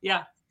try.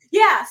 Yeah.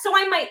 Yeah. So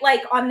I might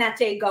like on that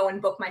day go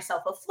and book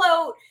myself a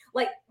float,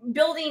 like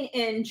building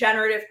in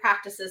generative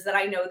practices that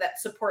I know that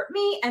support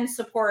me and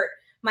support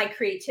my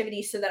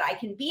creativity so that I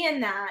can be in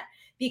that.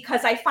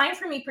 Because I find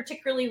for me,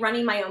 particularly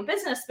running my own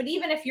business, but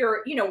even if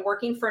you're,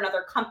 working for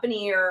another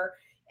company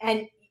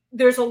and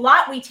there's a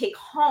lot we take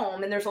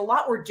home and there's a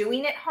lot we're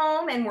doing at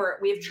home and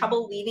we have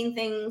trouble leaving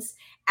things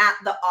at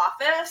the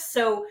office.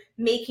 So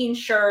making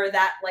sure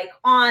that like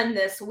on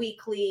this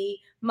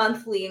weekly,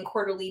 monthly and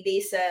quarterly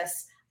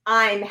basis,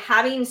 I'm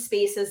having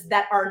spaces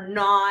that are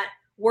not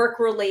work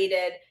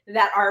related,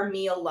 that are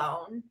me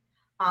alone,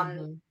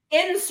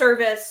 in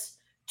service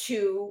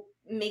to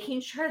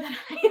making sure that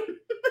I am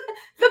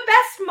the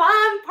best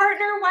mom,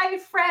 partner,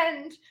 wife,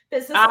 friend,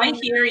 business owner. I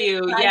hear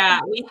you. Yeah,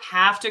 we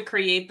have to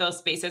create those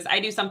spaces. I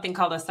do something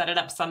called a Set It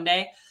Up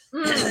Sunday.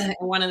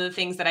 One of the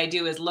things that I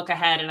do is look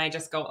ahead and I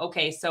just go,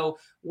 okay, so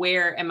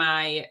where am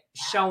I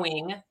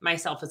showing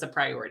myself as a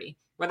priority?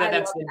 Whether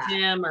that's the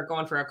gym or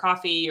going for a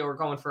coffee or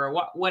going for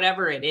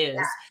whatever it is,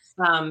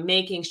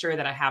 making sure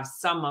that I have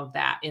some of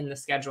that in the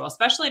schedule,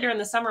 especially during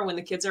the summer when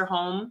the kids are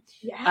home.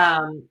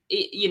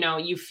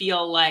 You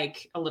feel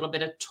like a little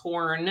bit of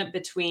torn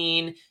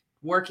between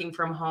working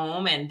from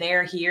home and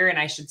they're here and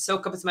I should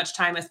soak up as much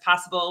time as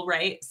possible.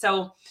 Right.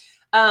 So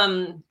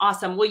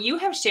awesome. Well, you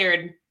have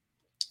shared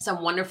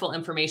some wonderful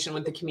information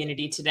with the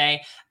community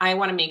today. I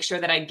want to make sure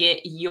that I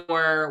get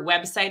your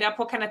website up.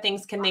 What kind of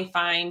things can they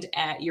find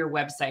at your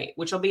website,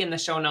 which will be in the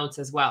show notes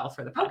as well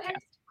for the podcast? Okay,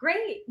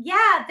 great.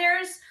 Yeah,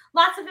 there's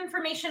lots of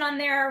information on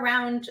there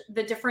around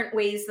the different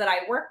ways that I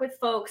work with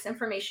folks,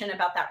 information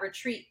about that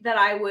retreat that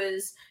I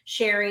was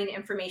sharing,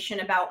 information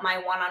about my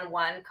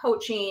one-on-one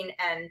coaching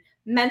and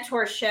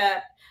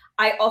mentorship.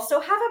 I also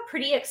have a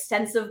pretty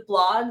extensive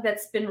blog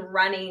that's been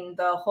running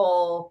the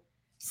whole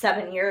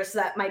 7 years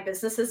that my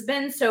business has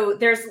been. So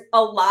there's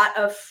a lot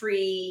of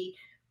free,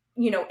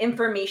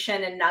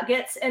 information and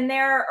nuggets in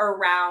there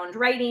around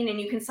writing,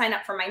 and you can sign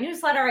up for my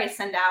newsletter. I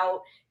send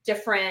out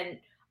different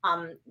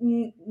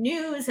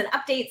news and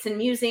updates and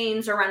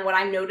musings around what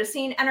I'm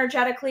noticing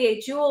energetically.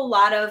 I do a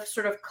lot of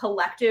sort of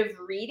collective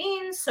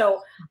readings.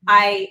 So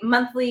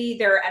monthly,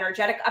 there are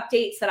energetic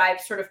updates that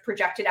I've sort of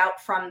projected out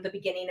from the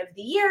beginning of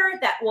the year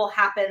that will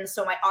happen.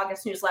 So my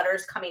August newsletter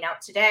is coming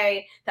out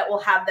today that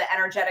will have the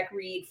energetic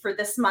read for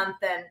this month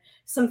and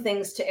some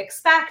things to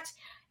expect.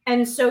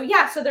 And so,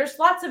 so there's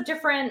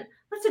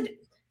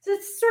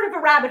it's sort of a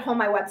rabbit hole,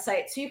 my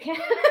website. So you can.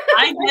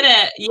 I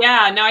get it.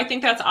 Yeah, no, I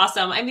think that's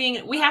awesome. I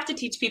mean, we have to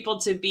teach people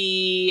to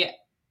be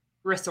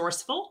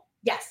resourceful.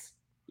 Yes.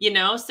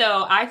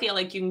 So I feel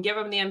like you can give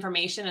them the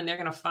information and they're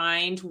going to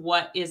find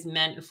what is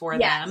meant for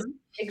them.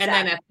 Exactly.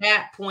 And then at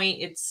that point,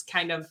 it's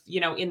kind of,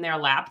 in their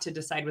lap to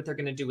decide what they're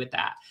going to do with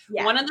that.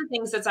 Yeah. One of the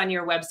things that's on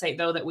your website,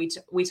 though, that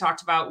we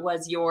talked about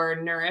was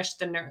your Nourish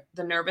the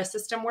Nervous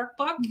System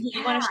workbook. Yeah.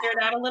 You want to share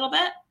that a little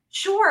bit?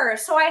 Sure.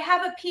 So I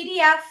have a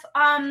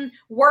PDF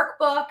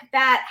workbook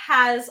that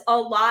has a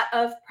lot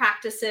of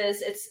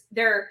practices.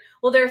 There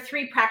are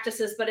 3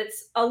 practices, but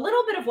it's a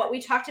little bit of what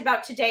we talked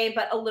about today,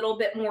 but a little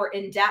bit more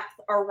in depth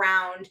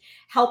around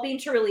helping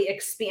to really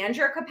expand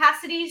your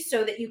capacity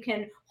so that you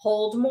can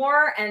hold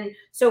more. And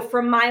so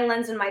from my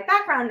lens and my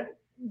background,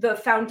 the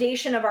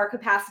foundation of our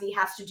capacity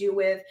has to do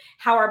with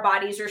how our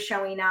bodies are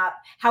showing up,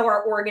 how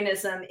our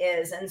organism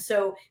is. And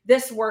so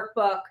this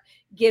workbook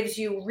gives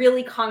you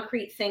really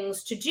concrete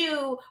things to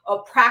do,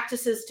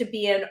 practices to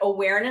be in,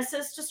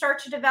 awarenesses to start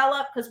to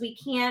develop, because we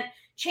can't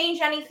change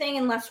anything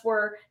unless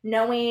we're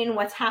knowing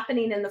what's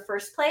happening in the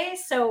first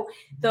place. So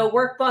the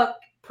workbook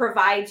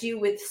provides you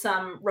with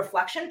some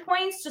reflection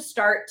points to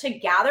start to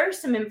gather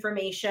some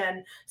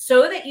information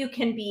so that you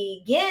can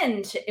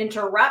begin to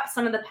interrupt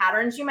some of the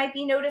patterns you might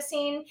be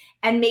noticing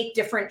and make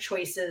different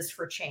choices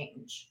for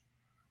change.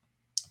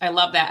 I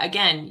love that.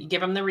 Again, you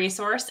give them the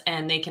resource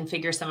and they can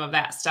figure some of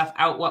that stuff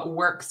out, what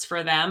works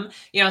for them.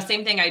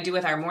 Same thing I do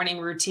with our morning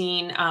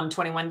routine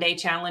 21-day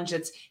challenge.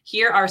 It's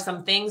here are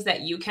some things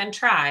that you can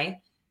try.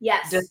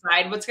 Yes.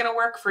 Decide what's going to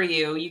work for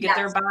you. You get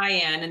their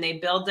buy-in and they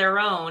build their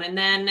own, and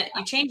then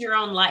you change your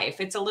own life.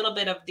 It's a little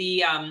bit of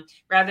the,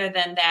 rather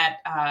than that,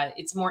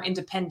 it's more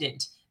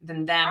independent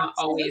than them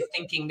always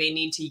thinking they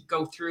need to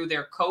go through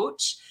their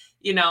coach.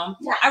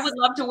 I would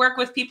love to work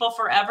with people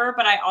forever,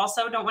 but I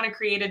also don't want to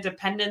create a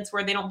dependence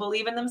where they don't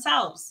believe in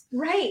themselves.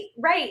 Right.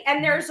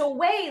 And there's a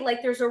way,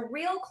 there's a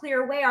real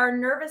clear way our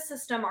nervous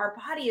system, our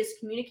body is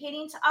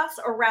communicating to us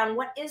around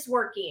what is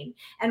working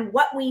and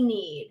what we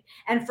need.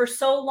 And for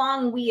so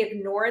long, we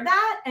ignore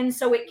that. And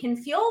so it can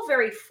feel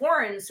very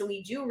foreign. So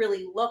we do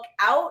really look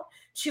out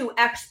to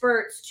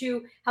experts,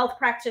 to health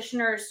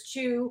practitioners,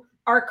 to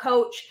our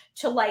coach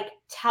to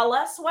tell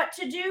us what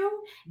to do.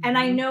 Mm-hmm. And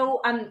I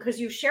know, because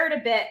you shared a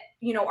bit,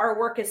 our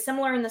work is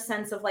similar in the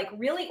sense of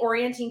really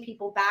orienting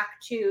people back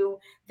to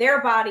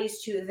their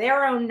bodies, to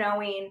their own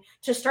knowing,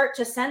 to start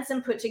to sense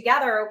and put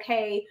together,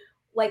 okay,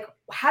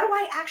 how do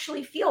I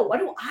actually feel? What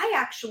do I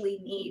actually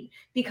need?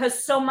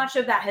 Because so much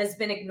of that has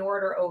been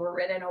ignored or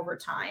overridden over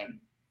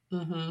time.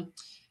 Mm-hmm.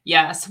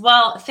 Yes.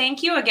 Well,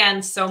 thank you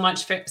again so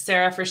much,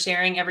 Sara, for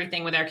sharing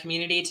everything with our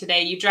community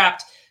today. You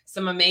dropped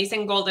some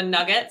amazing golden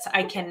nuggets.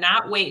 I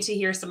cannot wait to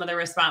hear some of the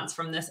response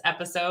from this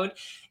episode.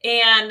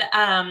 And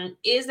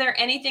is there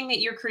anything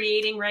that you're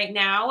creating right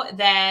now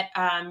that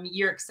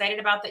you're excited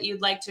about that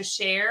you'd like to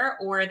share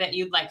or that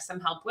you'd like some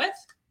help with?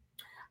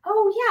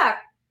 Oh, yeah.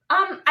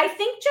 I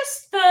think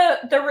just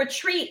the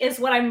retreat is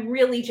what I'm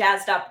really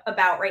jazzed up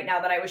about right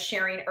now that I was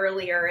sharing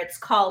earlier. It's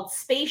called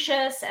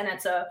Spacious, and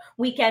it's a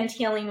weekend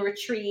healing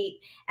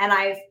retreat. And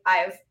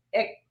I've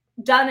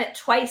done it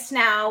twice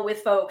now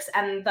with folks,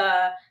 and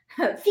the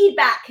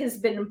feedback has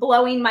been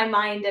blowing my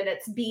mind, and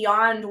it's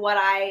beyond what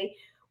I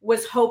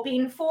was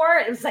hoping for.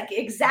 It was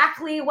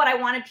exactly what I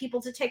wanted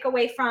people to take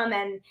away from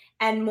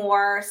and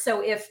more. So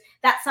if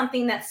that's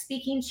something that's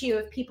speaking to you,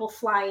 of people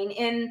flying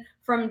in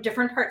from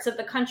different parts of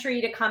the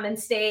country to come and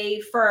stay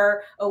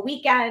for a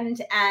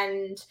weekend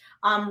and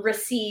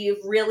receive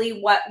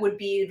really what would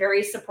be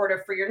very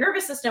supportive for your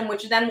nervous system,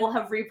 which then will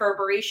have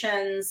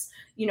reverberations,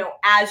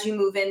 as you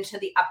move into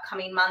the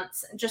upcoming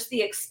months. Just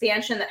the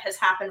expansion that has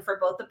happened for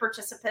both the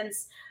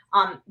participants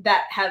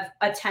that have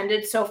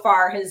attended so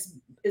far is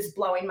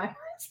blowing my mind.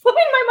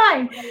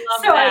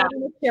 I want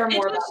to share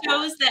more. It just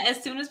shows that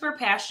as soon as we're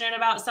passionate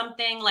about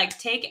something,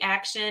 take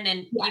action,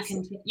 and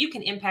you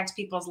can impact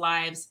people's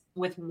lives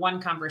with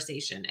one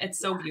conversation. It's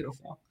so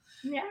beautiful.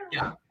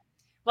 Yeah.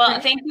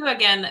 Well, thank you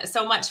again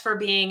so much for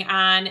being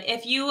on.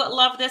 If you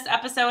love this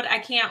episode, I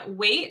can't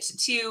wait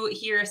to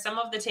hear some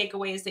of the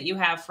takeaways that you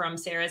have from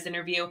Sara's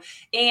interview.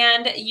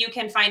 And you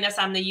can find us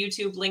on the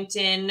YouTube,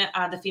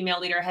 LinkedIn, the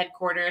Female Leader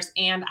Headquarters,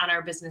 and on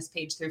our business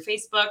page through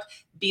Facebook.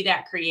 Be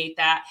That, Create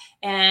That.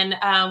 And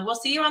we'll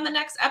see you on the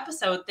next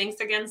episode. Thanks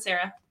again,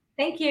 Sara.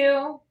 Thank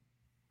you.